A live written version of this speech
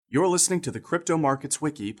You're listening to the Crypto Markets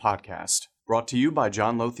Wiki podcast, brought to you by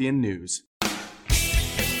John Lothian News.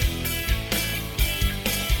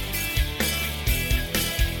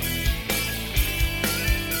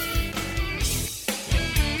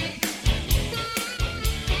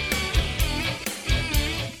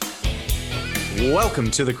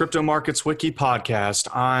 Welcome to the Crypto Markets Wiki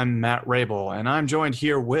podcast. I'm Matt Rabel, and I'm joined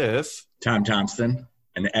here with Tom Thompson,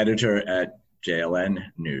 an editor at JLN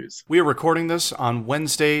News. We are recording this on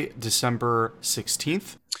Wednesday, December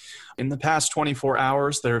 16th. In the past 24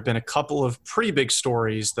 hours, there have been a couple of pretty big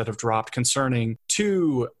stories that have dropped concerning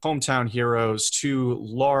two hometown heroes, two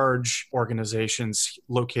large organizations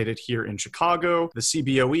located here in Chicago, the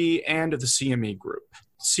CBOE and the CME Group.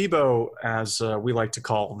 CBOE, as we like to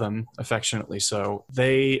call them affectionately so,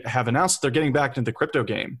 they have announced they're getting back into the crypto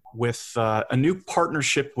game with a new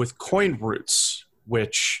partnership with CoinRoots,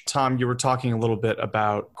 which, Tom, you were talking a little bit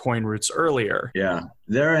about CoinRoots earlier. Yeah,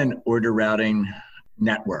 they're an order routing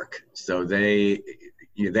network. So they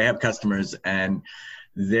have customers, and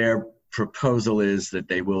their proposal is that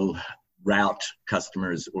they will route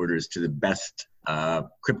customers' orders to the best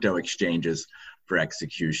crypto exchanges for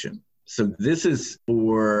execution. So this is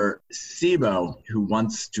for CBOE, who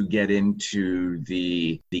wants to get into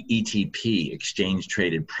the ETP, exchange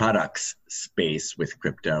traded products space with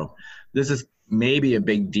crypto. This is maybe a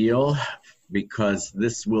big deal because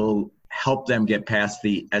this will help them get past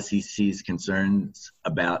the SEC's concerns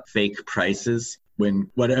about fake prices. When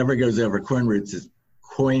whatever goes over CoinRoots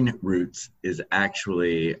is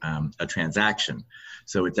actually a transaction.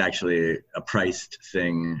 So it's actually a priced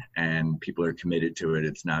thing and people are committed to it.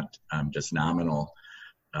 It's not just nominal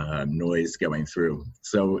noise going through.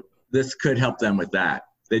 So this could help them with that.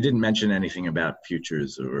 They didn't mention anything about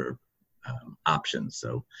futures or options.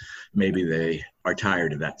 So maybe they are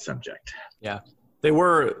tired of that subject. Yeah. They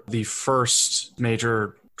were the first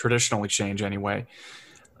major traditional exchange anyway.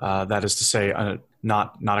 That is to say,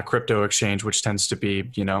 not a crypto exchange, which tends to be,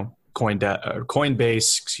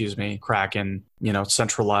 Coinbase, Kraken,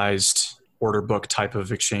 centralized order book type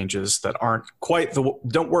of exchanges that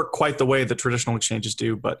don't work quite the way that traditional exchanges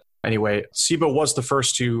do. But anyway, CBOE was the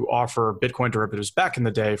first to offer Bitcoin derivatives back in the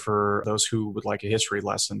day for those who would like a history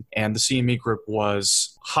lesson. And the CME Group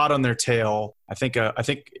was hot on their tail. I think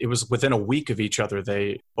it was within a week of each other,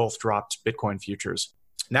 they both dropped Bitcoin futures.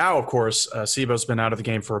 Now, of course, CBOE's been out of the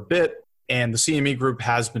game for a bit, and the CME Group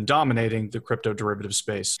has been dominating the crypto derivative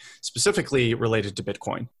space, specifically related to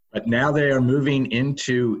Bitcoin. But now they are moving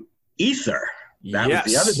into Ether. That was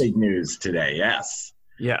the other big news today, yes.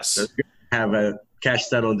 Yes. So we have a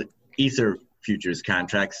cash-settled Ether futures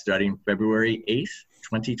contract starting February 8th,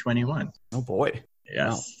 2021. Oh, boy.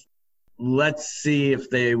 Yes. Wow. Let's see if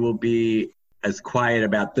they will be as quiet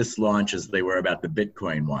about this launch as they were about the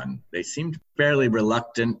Bitcoin one. They seemed fairly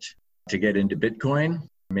reluctant to get into Bitcoin.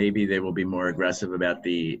 Maybe they will be more aggressive about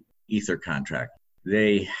the Ether contract.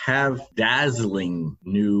 They have dazzling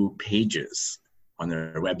new pages on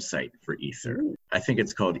their website for Ether. I think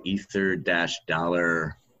it's called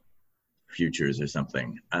Ether-dollar futures or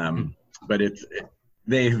something. But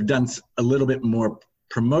they've done a little bit more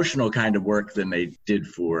promotional kind of work than they did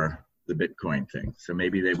for the Bitcoin thing. So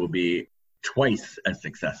maybe they will be twice as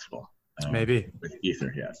successful. Maybe. With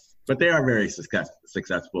Ether, yes. But they are very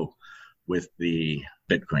successful with the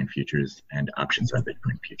Bitcoin futures and options on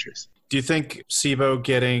Bitcoin futures. Do you think CBOE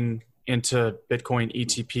getting into Bitcoin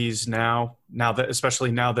ETPs now that,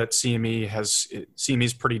 especially now that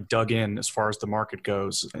CME's pretty dug in as far as the market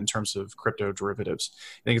goes in terms of crypto derivatives,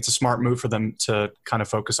 I think it's a smart move for them to kind of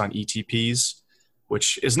focus on ETPs,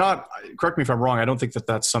 which is not, correct me if I'm wrong, I don't think that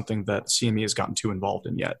that's something that CME has gotten too involved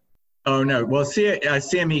in yet. Oh, no. Well,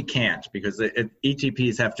 CME can't because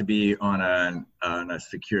ETPs have to be on a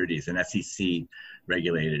securities, an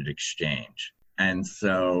SEC-regulated exchange. And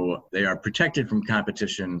so they are protected from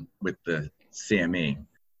competition with the CME.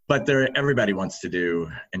 But everybody wants to do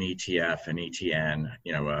an ETF, an ETN,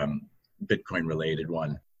 Bitcoin-related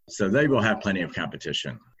one. So they will have plenty of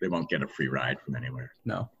competition. They won't get a free ride from anywhere.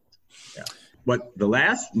 No. Yeah. What the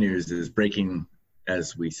last news is breaking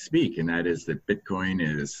as we speak, and that is that Bitcoin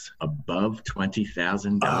is above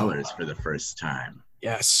 $20,000 for the first time.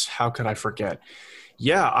 Yes. How could I forget?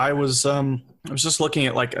 Yeah, I was just looking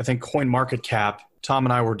at, I think CoinMarketCap. Tom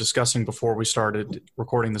and I were discussing before we started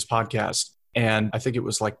recording this podcast, and I think it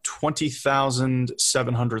was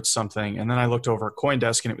 20,700 something. And then I looked over at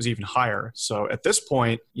CoinDesk and it was even higher. So at this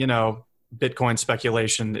point, Bitcoin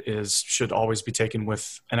speculation should always be taken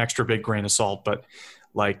with an extra big grain of salt, but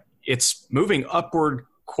it's moving upward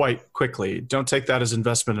quite quickly. Don't take that as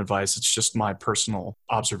investment advice. It's just my personal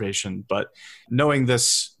observation. But knowing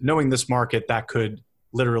this market, that could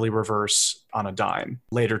literally reverse on a dime.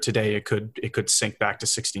 Later today, it could sink back to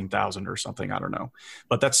 16,000 or something. I don't know.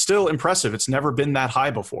 But that's still impressive. It's never been that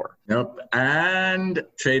high before. Nope. And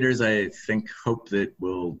traders, I think, hope that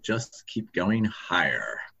will just keep going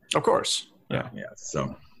higher. Of course. Yeah. Yeah.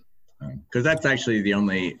 So, because that's actually the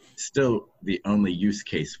only use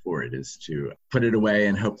case for it is to put it away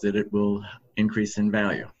and hope that it will increase in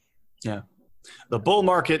value. Yeah. The bull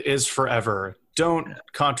market is forever. Don't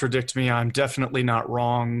contradict me. I'm definitely not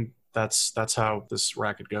wrong. That's how this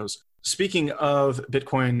racket goes. Speaking of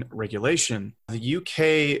Bitcoin regulation, the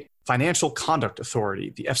UK Financial Conduct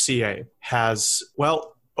Authority, the FCA, has,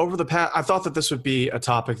 over the past, I thought that this would be a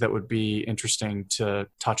topic that would be interesting to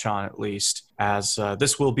touch on, at least, as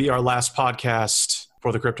this will be our last podcast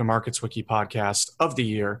for the Crypto Markets Wiki podcast of the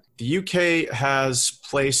year. The UK has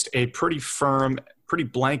placed a pretty firm, pretty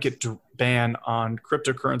blanket ban on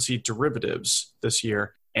cryptocurrency derivatives this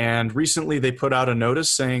year. And recently they put out a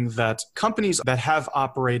notice saying that companies that have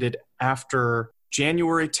operated after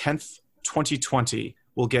January 10th, 2020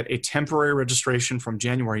 will get a temporary registration from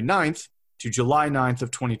January 9th to July 9th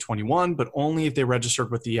of 2021, but only if they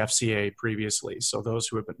registered with the FCA previously. So those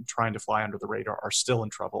who have been trying to fly under the radar are still in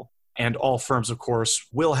trouble. And all firms, of course,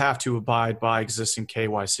 will have to abide by existing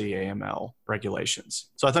KYC AML regulations.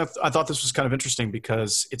 So I thought this was kind of interesting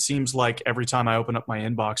because it seems like every time I open up my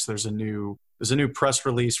inbox, there's a new press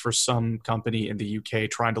release for some company in the UK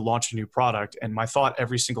trying to launch a new product. And my thought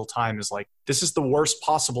every single time is like, this is the worst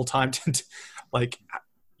possible time to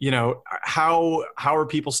how are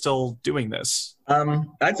people still doing this?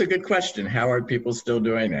 That's a good question. How are people still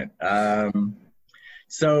doing it?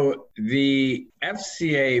 So the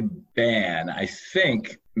FCA ban, I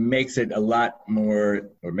think, makes it a lot more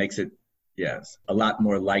like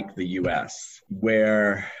the US,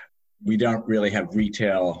 where we don't really have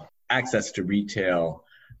access to retail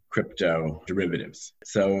crypto derivatives.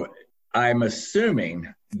 So I'm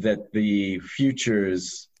assuming that the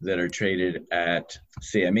futures that are traded at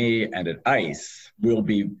CME and at ICE will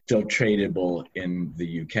be still tradable in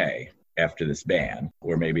the UK after this ban,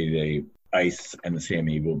 or maybe the ICE and the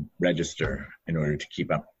CME will register in order to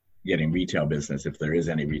keep up getting retail business, if there is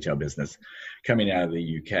any retail business coming out of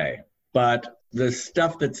the UK. But the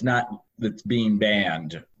stuff that's being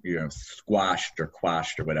banned, squashed or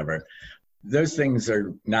quashed or whatever, those things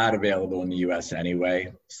are not available in the US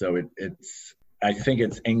anyway. So I think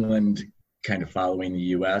it's England kind of following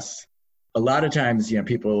the US. A lot of times,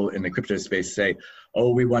 people in the crypto space say, oh,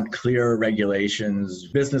 we want clearer regulations.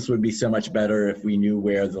 Business would be so much better if we knew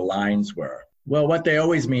where the lines were. Well, what they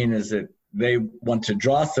always mean is that they want to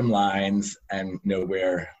draw some lines and know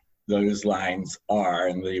where those lines are,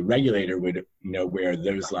 and the regulator would know where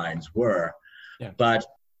those lines were. Yeah. But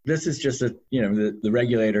this is just the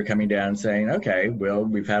regulator coming down and saying, okay, well,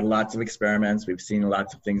 we've had lots of experiments. We've seen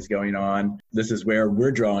lots of things going on. This is where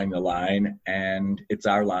we're drawing the line, and it's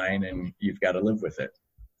our line, and you've got to live with it.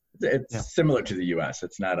 It's similar to the US.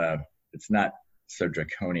 It's not so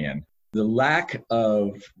draconian. The lack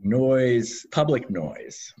of noise, public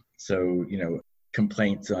noise. So,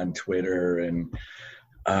 complaints on Twitter and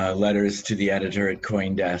letters to the editor at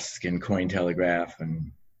CoinDesk and Cointelegraph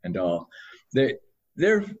and all.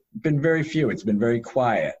 There have been very few. It's been very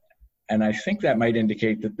quiet. And I think that might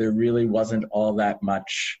indicate that there really wasn't all that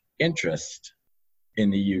much interest in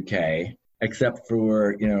the UK, except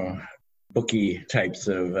for, bookie types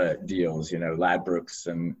of deals, Ladbrokes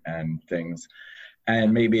and things.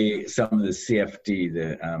 And maybe some of the CFD,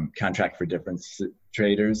 the contract for difference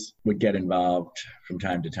traders, would get involved from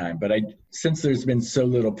time to time. But since there's been so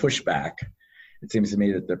little pushback, it seems to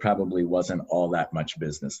me that there probably wasn't all that much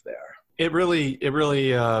business there. It really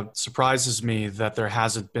surprises me that there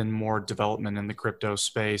hasn't been more development in the crypto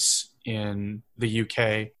space in the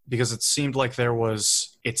UK, because it seemed like there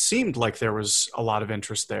was a lot of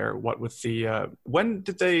interest there. What with the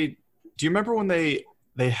do you remember when they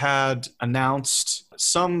had announced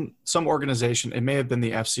some organization, it may have been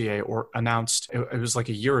the FCA, or announced, it was like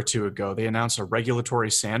a year or two ago, they announced a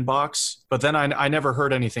regulatory sandbox, but then I never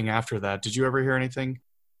heard anything after that. Did you ever hear anything?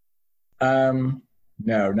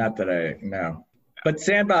 No, not that no. But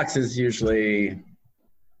sandboxes usually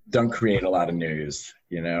don't create a lot of news,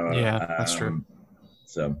 Yeah, that's true.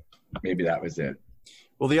 So maybe that was it.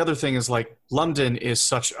 Well, the other thing is, like, London is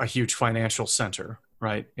such a huge financial center,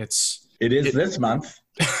 right? It is this month.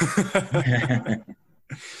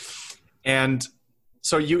 And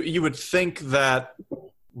so you would think that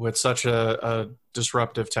with such a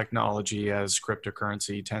disruptive technology as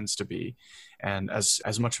cryptocurrency tends to be, and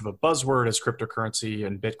as much of a buzzword as cryptocurrency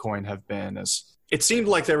and Bitcoin have been, it seemed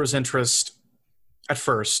like there was interest at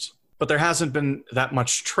first, but there hasn't been that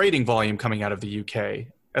much trading volume coming out of the UK,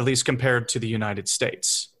 at least compared to the United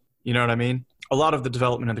States. You know what I mean? A lot of the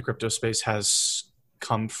development in the crypto space has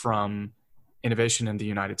come from innovation in the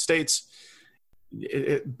United States.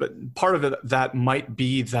 But part of that might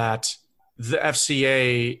be that the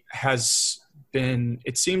FCA has been,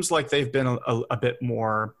 it seems like they've been a bit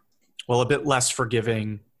more, a bit less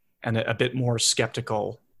forgiving and a bit more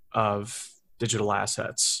skeptical of digital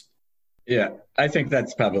assets. Yeah, I think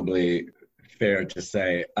that's probably fair to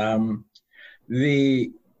say. I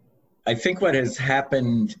think what has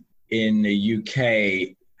happened in the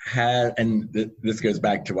UK this goes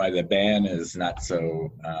back to why the ban is not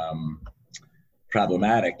so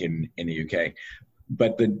problematic in the UK,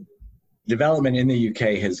 but the development in the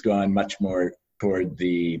UK has gone much more toward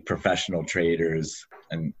the professional traders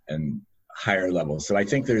and higher levels. So I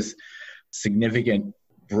think there's significant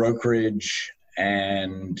brokerage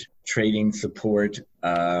and trading support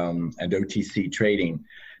and OTC trading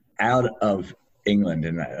out of England.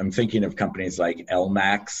 And I'm thinking of companies like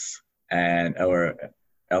LMAX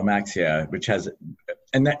which has,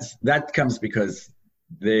 and that comes because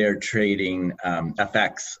they're trading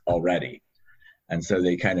FX already. And so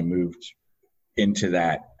they kind of moved into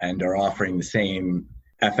that and are offering the same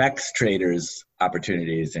FX traders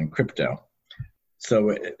opportunities in crypto.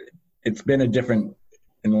 So it's been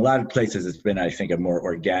in a lot of places, it's been, I think, a more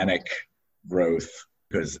organic growth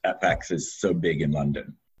because FX is so big in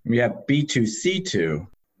London. We have B2C2,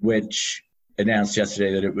 which announced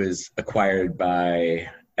yesterday that it was acquired by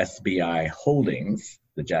SBI Holdings,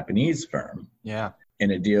 the Japanese firm. Yeah.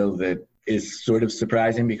 In a deal that is sort of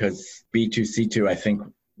surprising because B2C2, I think,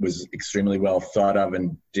 was extremely well thought of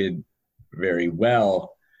and did very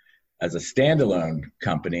well as a standalone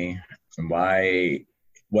company, and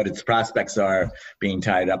what its prospects are being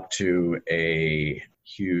tied up to a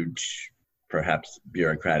huge, perhaps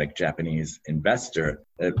bureaucratic Japanese investor.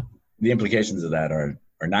 The implications of that are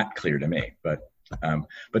not clear to me, but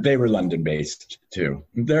they were London-based too.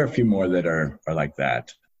 There are a few more that are like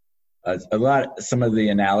that. Some of the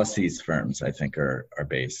analyses firms, I think, are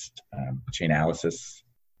based. Chainalysis,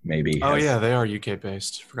 maybe. Oh yeah, they are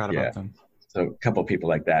UK-based. Forgot about them. So a couple of people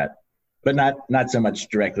like that, but not so much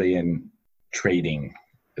directly in trading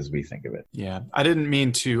as we think of it. Yeah, I didn't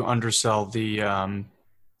mean to undersell the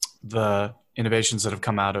innovations that have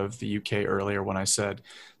come out of the UK earlier when I said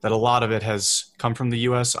that a lot of it has come from the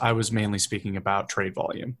US. I was mainly speaking about trade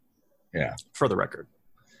volume. Yeah. For the record.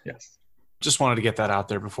 Yes. Just wanted to get that out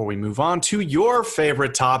there before we move on to your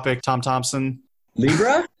favorite topic, Tom Thompson.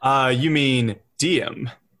 Libra? You mean Diem.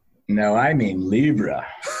 No, I mean Libra.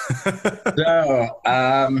 So,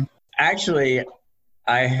 actually,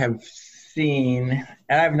 I have seen,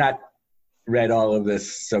 and I've not read all of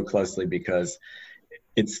this so closely because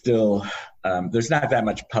it's still, there's not that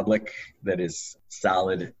much public that is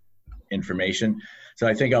solid information. So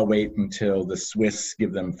I think I'll wait until the Swiss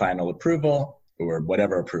give them final approval or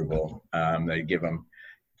whatever approval they give them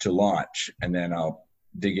to launch, and then I'll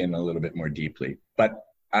dig in a little bit more deeply. But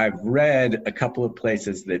I've read a couple of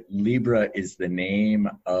places that Libra is the name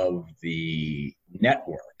of the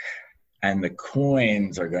network, and the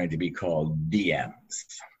coins are going to be called Diems.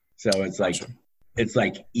 So it's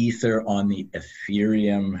like Ether on the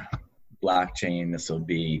Ethereum blockchain. This will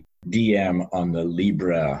be Diem on the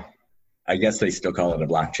Libra. I guess they still call it a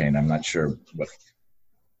blockchain. I'm not sure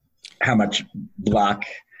how much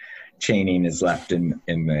blockchaining is left in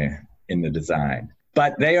the design.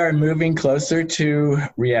 But they are moving closer to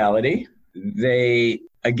reality. I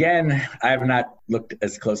have not looked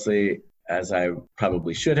as closely as I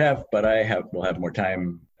probably should have, but will have more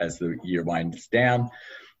time as the year winds down.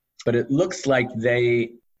 But it looks like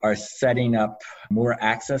they are setting up more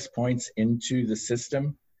access points into the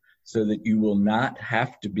system so that you will not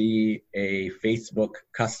have to be a Facebook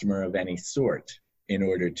customer of any sort in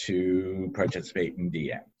order to participate in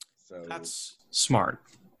Diem. So that's smart.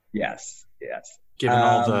 Yes. Given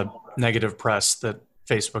all the negative press that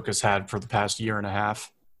Facebook has had for the past year and a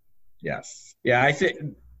half. Yes. Yeah, I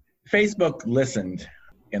think Facebook listened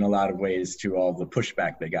in a lot of ways to all the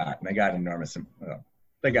pushback they got. And they got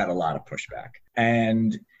they got a lot of pushback.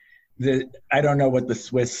 And I don't know what the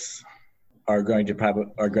Swiss are going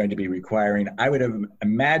to be requiring. I would have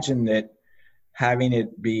imagined that having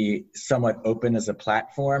it be somewhat open as a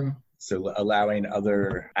platform, so allowing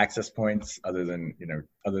other access points other than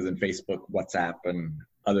Facebook, WhatsApp, and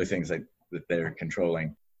other things that they're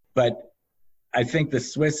controlling. But I think the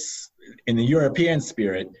Swiss, in the European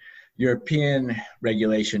spirit, European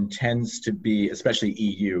regulation tends to be, especially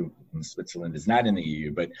EU, and Switzerland is not in the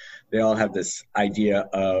EU, but they all have this idea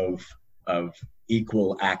of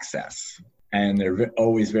equal access. And they're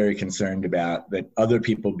always very concerned about that other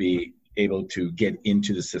people be able to get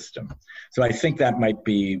into the system. So I think that might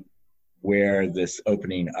be where this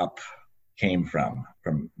opening up came from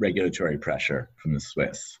regulatory pressure from the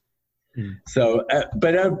Swiss. So,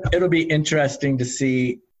 but it'll be interesting to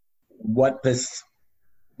see what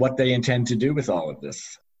they intend to do with all of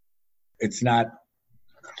this. It's not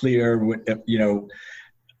clear,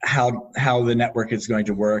 how the network is going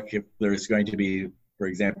to work. If there's going to be, for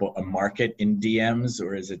example, a market in DMs,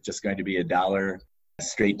 or is it just going to be a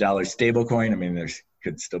straight dollar stable coin? I mean, there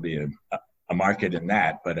could still be a market in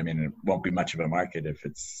that, but I mean, it won't be much of a market if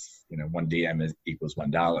it's, one DM equals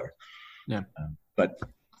 $1. Yeah. But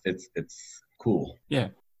it's cool. Yeah.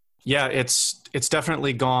 Yeah. It's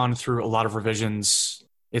definitely gone through a lot of revisions.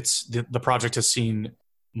 The project has seen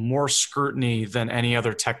more scrutiny than any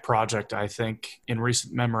other tech project, I think, in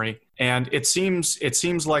recent memory. And it seems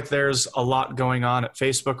like there's a lot going on at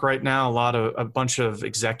Facebook right now. A bunch of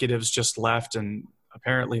executives just left, and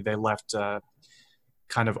apparently they left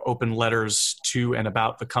kind of open letters to and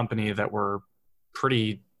about the company that were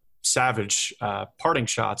pretty savage parting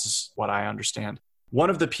shots, is what I understand. One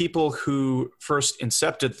of the people who first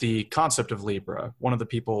incepted the concept of Libra, one of the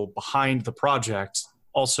people behind the project,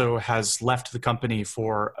 also has left the company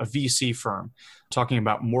for a VC firm. Talking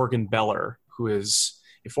about Morgan Beller, who is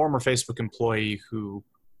a former Facebook employee who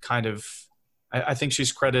I think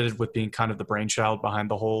she's credited with being kind of the brainchild behind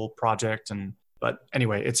the whole project. But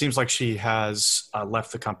anyway, it seems like she has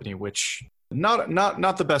left the company, which not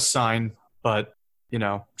the best sign, but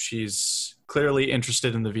she's clearly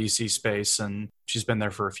interested in the VC space, and she's been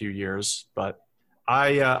there for a few years. But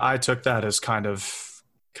I took that as kind of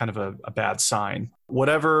a bad sign.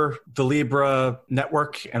 Whatever the Libra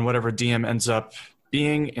network and whatever DM ends up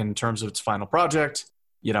being in terms of its final project,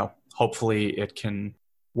 hopefully it can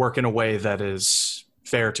work in a way that is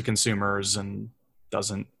fair to consumers and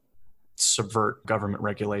doesn't subvert government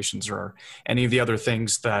regulations or any of the other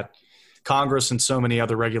things that Congress and so many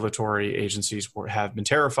other regulatory agencies have been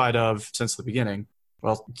terrified of since the beginning.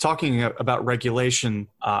 Well, talking about regulation,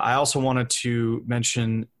 I also wanted to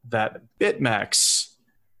mention that BitMEX.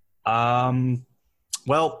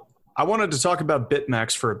 Well, I wanted to talk about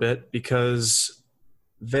BitMEX for a bit because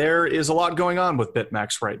there is a lot going on with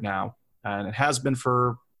BitMEX right now, and it has been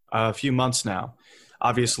for a few months now.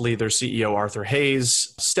 Obviously, their CEO, Arthur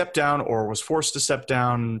Hayes, stepped down or was forced to step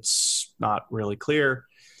down. It's not really clear.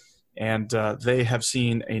 And they have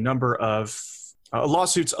seen a number of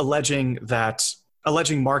lawsuits alleging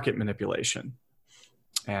market manipulation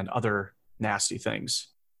and other nasty things.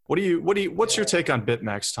 What's your take on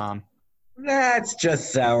BitMEX, Tom? That's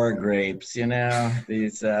just sour grapes,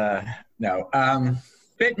 these, no.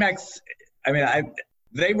 BitMEX, I mean,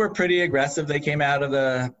 they were pretty aggressive. They came out of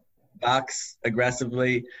the box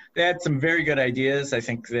aggressively. They had some very good ideas. I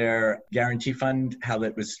think their guarantee fund, how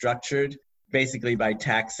that was structured, basically by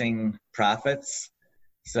taxing profits.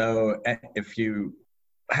 So if you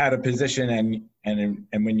had a position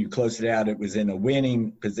and when you closed it out, it was in a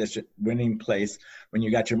winning place. When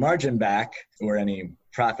you got your margin back or any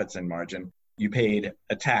profits and margin, you paid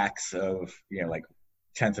a tax of, like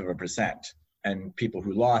 0.1%. And people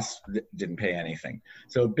who lost didn't pay anything.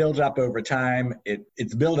 So it built up over time.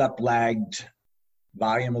 Its build up lagged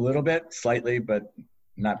volume a little bit, slightly, but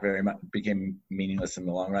not very much, became meaningless in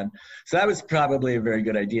the long run. So that was probably a very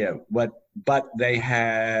good idea. But they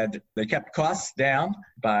kept costs down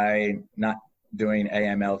by not doing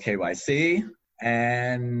AML KYC,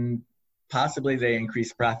 and possibly they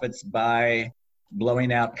increased profits by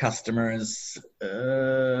blowing out customers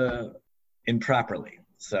improperly.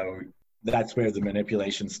 So that's where the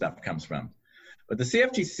manipulation stuff comes from. But the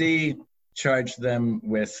CFTC charged them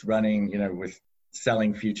with with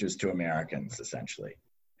selling futures to Americans, essentially.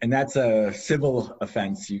 And that's a civil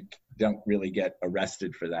offense. You don't really get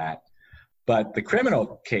arrested for that. But the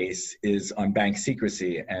criminal case is on bank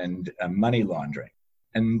secrecy and money laundering.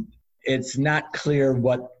 And it's not clear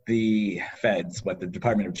what the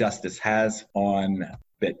Department of Justice has on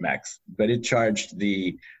BitMEX, but it charged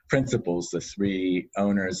the principals, the 3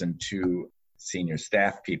 owners and 2 senior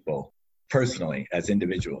staff people, personally as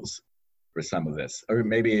individuals for some of this. Or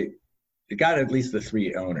maybe it got at least the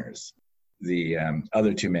 3 owners. The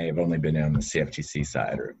other 2 may have only been on the CFTC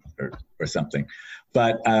side or something,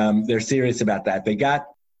 but they're serious about that. They've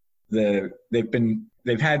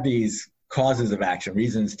had these causes of action,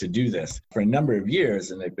 reasons to do this for a number of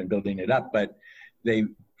years, and they've been building it up, but they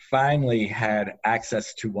finally had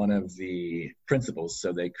access to one of the principals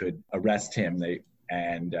so they could arrest him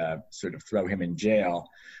and sort of throw him in jail,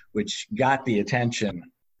 which got the attention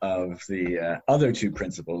of the other 2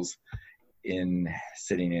 principals.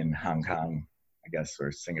 sitting in Hong Kong, I guess,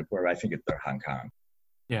 or Singapore. I think they're Hong Kong.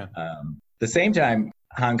 Yeah. The same time,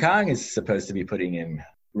 Hong Kong is supposed to be putting in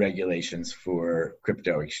regulations for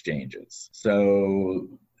crypto exchanges. So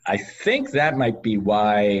I think that might be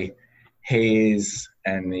why Hayes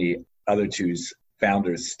and the other two's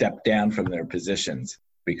founders stepped down from their positions,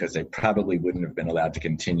 because they probably wouldn't have been allowed to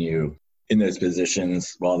continue in those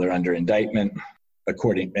positions while they're under indictment,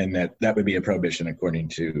 and that would be a prohibition according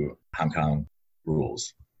to Hong Kong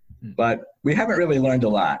rules. But we haven't really learned a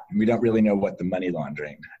lot. We don't really know what the money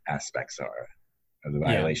laundering aspects are of the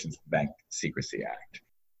violations of the Bank Secrecy Act.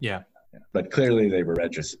 Yeah. But clearly they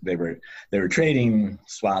were trading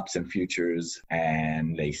swaps and futures,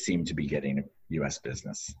 and they seem to be getting U.S.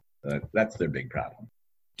 business. That's their big problem.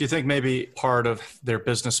 Do you think maybe part of their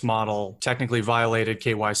business model technically violated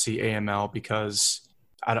KYC AML because,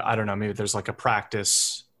 I don't know, maybe there's like a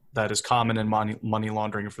practice that is common in money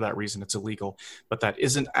laundering, and for that reason it's illegal, but that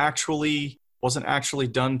wasn't actually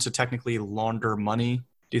done to technically launder money?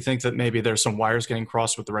 Do you think that maybe there's some wires getting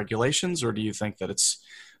crossed with the regulations, or do you think that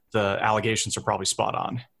the allegations are probably spot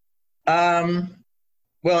on?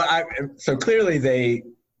 So clearly they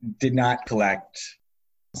did not collect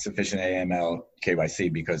sufficient AML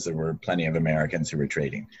KYC because there were plenty of Americans who were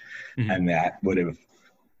trading. Mm-hmm. And that would have,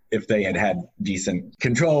 if they had decent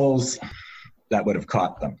controls, that would have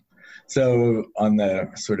caught them. So on the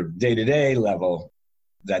sort of day-to-day level,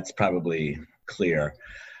 that's probably clear.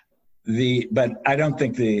 But I don't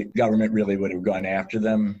think the government really would have gone after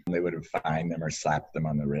them. They would have fined them or slapped them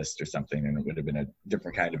on the wrist or something, and it would have been a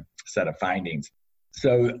different kind of set of findings.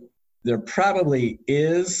 So there probably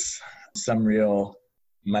is some real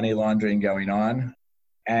money laundering going on.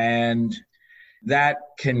 And that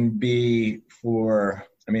can be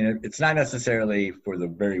it's not necessarily for the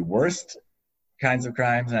very worst kinds of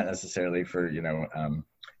crimes, not necessarily for,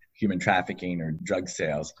 human trafficking or drug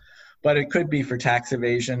sales, but it could be for tax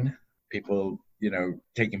evasion, people,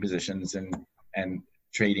 taking positions and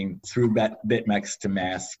trading through BitMEX to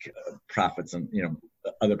mask profits and,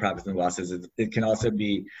 other profits and losses. It can also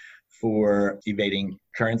be for evading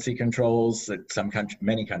currency controls that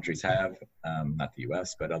many countries have, not the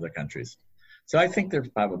US, but other countries. So I think there's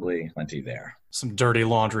probably plenty there. Some dirty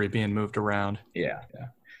laundry being moved around. Yeah.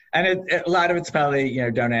 And a lot of it's probably,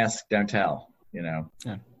 don't ask, don't tell, Yeah.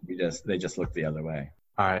 They just look the other way.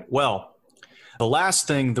 All right. Well, the last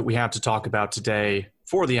thing that we have to talk about today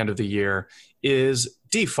for the end of the year is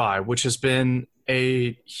DeFi, which has been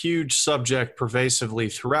a huge subject pervasively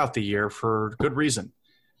throughout the year for good reason.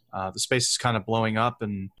 The space is kind of blowing up,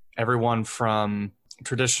 and everyone from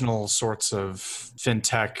traditional sorts of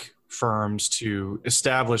fintech firms to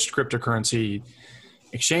established cryptocurrency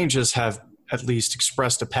exchanges have at least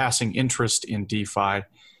expressed a passing interest in DeFi.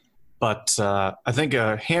 But I think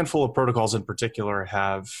a handful of protocols in particular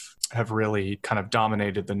have really kind of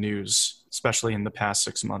dominated the news, especially in the past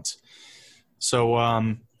 6 months.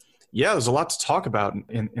 So there's a lot to talk about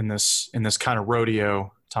in this kind of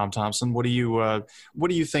rodeo. Tom Thompson, what do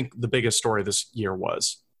you think the biggest story this year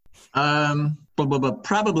was?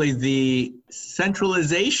 Probably the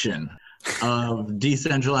centralization of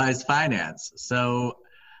decentralized finance. So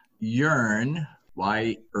Yearn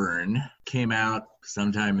came out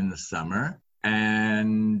sometime in the summer,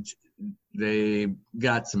 and they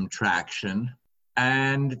got some traction,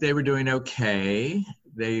 and they were doing okay.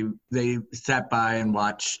 They sat by and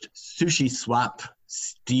watched SushiSwap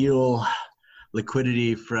steal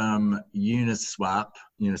liquidity from Uniswap.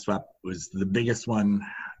 Uniswap was the biggest one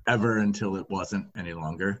ever until it wasn't any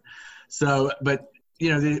longer. So, but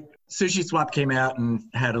the SushiSwap came out and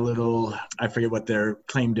had a little, I forget what their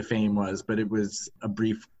claim to fame was, but it was a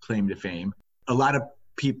brief claim to fame. A lot of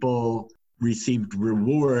people received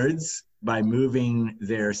rewards by moving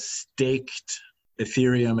their staked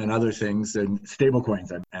Ethereum and other things, and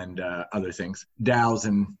stablecoins and other things, DAOs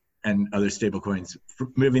and other stablecoins,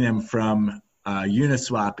 moving them from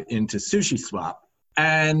Uniswap into SushiSwap.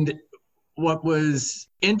 And what was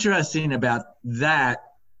interesting about that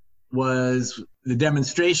was the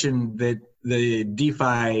demonstration that the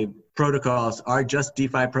DeFi protocols are just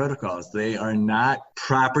DeFi protocols. They are not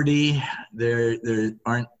property. There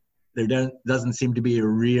doesn't seem to be a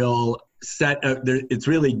real set of, it's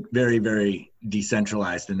really very, very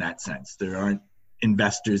decentralized in that sense. There aren't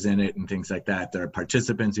investors in it and things like that. There are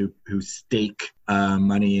participants who stake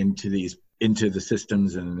money into the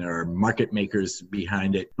systems, and there are market makers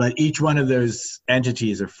behind it. But each one of those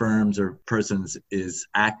entities or firms or persons is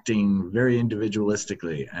acting very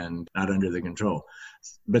individualistically and not under the control.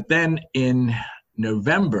 But then in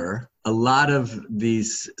November, a lot of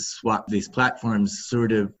these platforms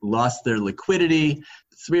sort of lost their liquidity.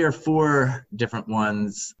 3 or 4 different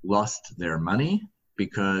ones lost their money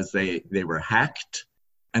because they were hacked.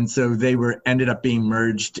 And so they ended up being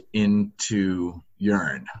merged into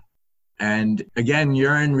Yearn. And again,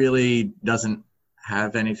 Yearn really doesn't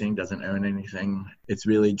have anything, doesn't own anything. It's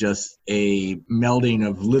really just a melding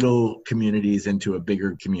of little communities into a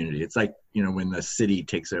bigger community. It's like, when the city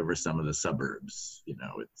takes over some of the suburbs,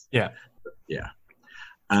 Yeah.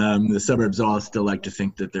 The suburbs all still like to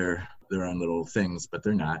think that they're their own little things, but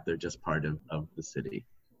they're not. They're just part of the city.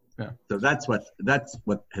 Yeah. So that's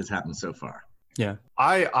what has happened so far. Yeah.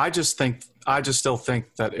 I just still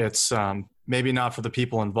think that it's maybe not for the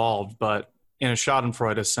people involved, but in a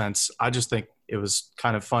Schadenfreude sense, I just think it was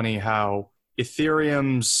kind of funny how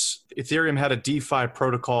Ethereum had a DeFi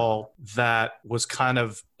protocol that was kind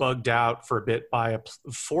of bugged out for a bit by a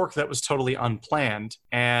fork that was totally unplanned.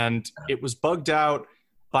 And it was bugged out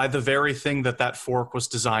by the very thing that fork was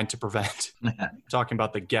designed to prevent. Talking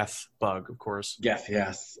about the Geth bug, of course. Geth,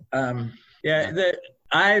 yes.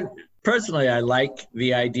 I like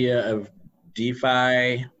the idea of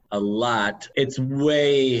DeFi a lot. It's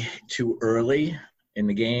way too early in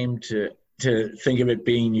the game to think of it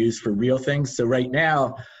being used for real things. So right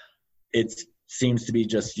now, it seems to be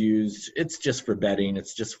just used, it's just for betting.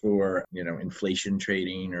 It's just for, inflation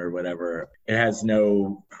trading or whatever. It has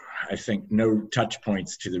no touch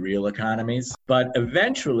points to the real economies. But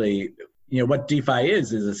eventually, what DeFi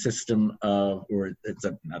is a system of, or it's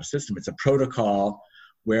not a system, it's a protocol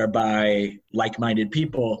whereby like-minded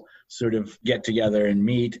people sort of get together and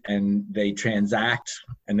meet and they transact,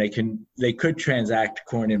 and they could transact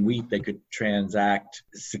corn and wheat, they could transact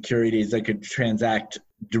securities, they could transact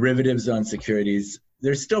derivatives on securities.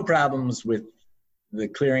 There's still problems with the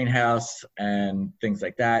clearinghouse and things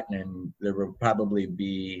like that, and there will probably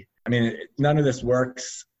be, none of this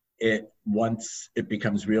works once it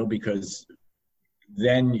becomes real, because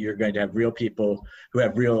then you're going to have real people who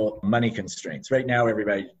have real money constraints. Right now,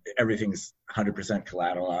 everything's 100%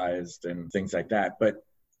 collateralized and things like that. But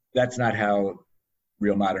that's not how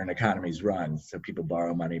real modern economies run. So people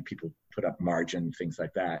borrow money, people put up margin, things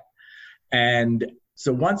like that. And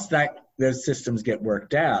so once those systems get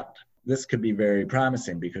worked out, this could be very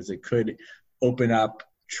promising, because it could open up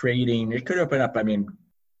trading. It could open up,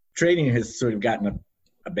 trading has sort of gotten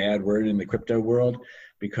a bad word in the crypto world,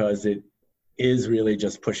 because it is really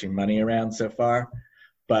just pushing money around so far.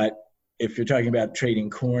 But if you're talking about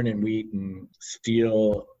trading corn and wheat and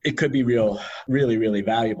steel, it could be really, really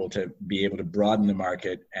valuable to be able to broaden the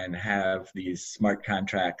market and have these smart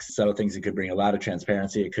contracts settle things. It could bring a lot of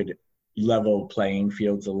transparency. It could level playing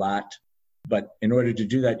fields a lot. But in order to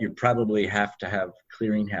do that, you probably have to have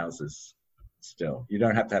clearinghouses still. You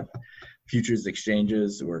don't have to have futures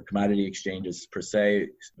exchanges or commodity exchanges per se,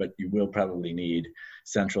 but you will probably need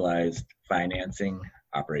centralized financing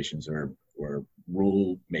operations or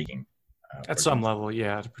rule making. At some level,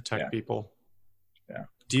 yeah, to protect people. Yeah.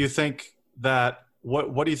 Do you think that,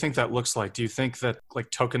 what do you think that looks like? Do you think that like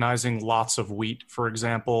tokenizing lots of wheat, for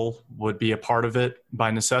example, would be a part of it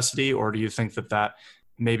by necessity? Or do you think that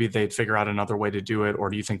maybe they'd figure out another way to do it? Or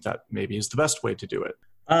do you think that maybe is the best way to do it?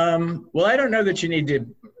 Well, I don't know that you need to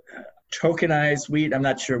tokenize wheat. I'm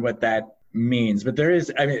not sure what that means, but there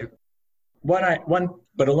is,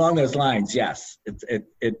 but along those lines, yes,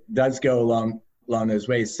 it does go along those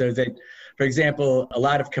ways. So that, for example, a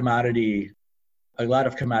lot of commodities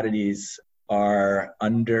are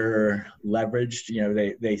under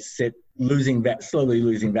leveraged. They sit slowly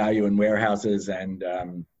losing value in warehouses and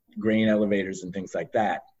grain elevators and things like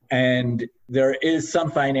that. And there is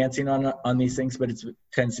some financing on these things, but it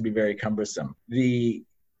tends to be very cumbersome. The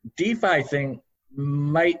DeFi thing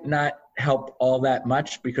might not help all that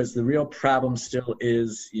much, because the real problem still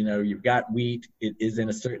is, you've got wheat, it is in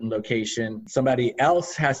a certain location. Somebody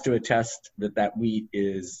else has to attest that wheat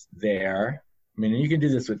is there. You can do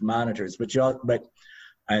this with monitors,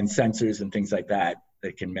 and sensors and things like that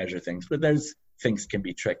can measure things, but those things can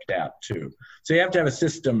be tricked out too. So you have to have a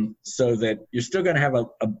system so that you're still going to have a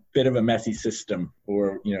bit of a messy system,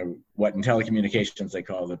 or what in telecommunications they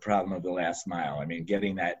call the problem of the last mile.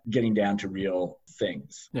 Getting down to real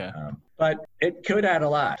things. Yeah. But it could add a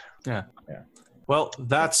lot. Yeah. Well,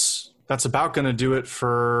 that's about going to do it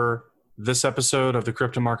for this episode of the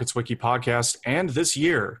Crypto Markets Wiki podcast, and this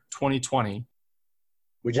year, 2020.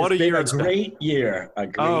 Which has been a great year.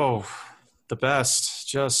 The best.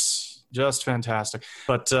 Just fantastic.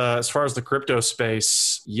 But as far as the crypto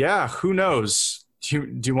space, yeah, who knows?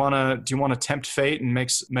 Do you want to tempt fate and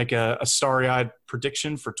make a starry-eyed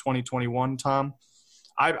prediction for 2021, Tom?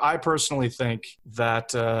 I personally think that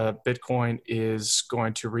Bitcoin is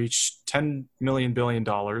going to reach $10 billion,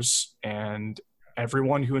 and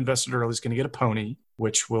everyone who invested early is going to get a pony,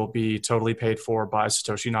 which will be totally paid for by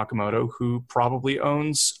Satoshi Nakamoto, who probably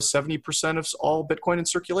owns 70% of all Bitcoin in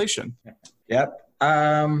circulation. Yep.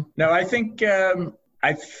 No, I think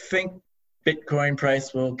Bitcoin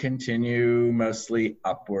price will continue mostly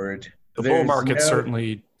upward. The bull market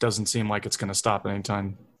certainly doesn't seem like it's going to stop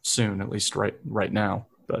anytime soon, at least right now.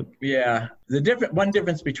 But yeah, one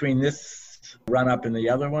difference between this run up and the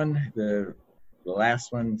other one, the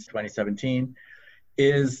last one, 2017,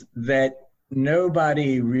 is that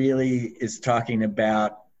nobody really is talking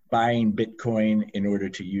about buying Bitcoin in order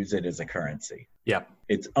to use it as a currency. Yeah,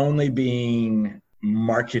 it's only being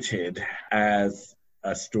marketed as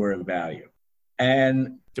a store of value,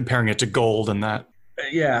 and comparing it to gold and that.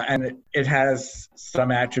 Yeah, and it has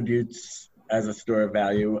some attributes as a store of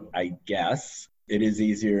value, I guess. It is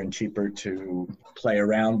easier and cheaper to play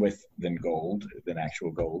around with than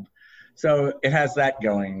actual gold. So it has that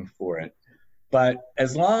going for it. But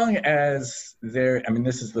as long as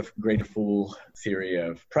this is the great fool theory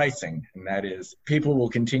of pricing, and that is people will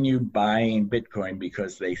continue buying Bitcoin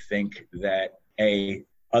because they think that A,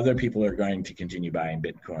 other people are going to continue buying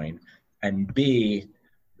Bitcoin, and B,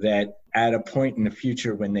 that at a point in the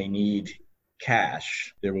future when they need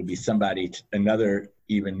cash, there will be another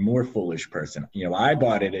even more foolish person. I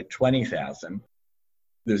bought it at 20,000.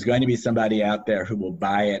 There's going to be somebody out there who will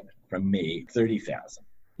buy it from me, 30,000.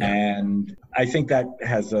 And I think that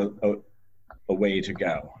has a way to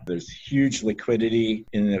go. There's huge liquidity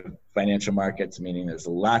in the financial markets, meaning there's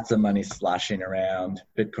lots of money sloshing around.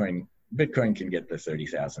 Bitcoin can get the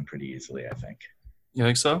 30,000 pretty easily, I think. You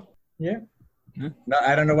think so? Yeah. No,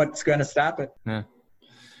 I don't know what's going to stop it. Yeah.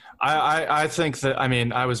 I think that,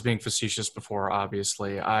 I was being facetious before,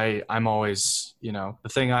 obviously. I'm always, the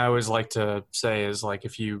thing I always like to say is, like,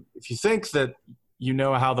 if you think that you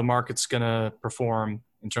know how the market's going to perform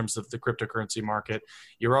in terms of the cryptocurrency market,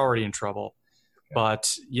 you're already in trouble. Yeah.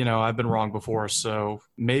 But, I've been wrong before, so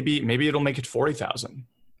maybe it'll make it 40,000.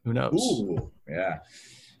 Who knows? Ooh, yeah.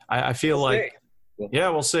 I feel like, yeah,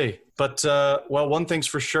 we'll see. But, one thing's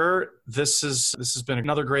for sure, this has been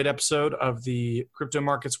another great episode of the Crypto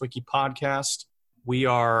Markets Wiki podcast. We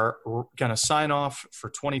are going to sign off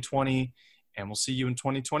for 2020, and we'll see you in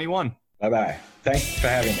 2021. Bye-bye. Thanks for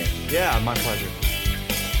having me. Yeah, my pleasure.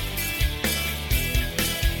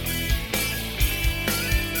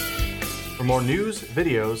 For more news,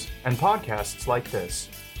 videos, and podcasts like this,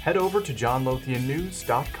 head over to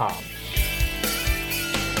johnlothiannews.com.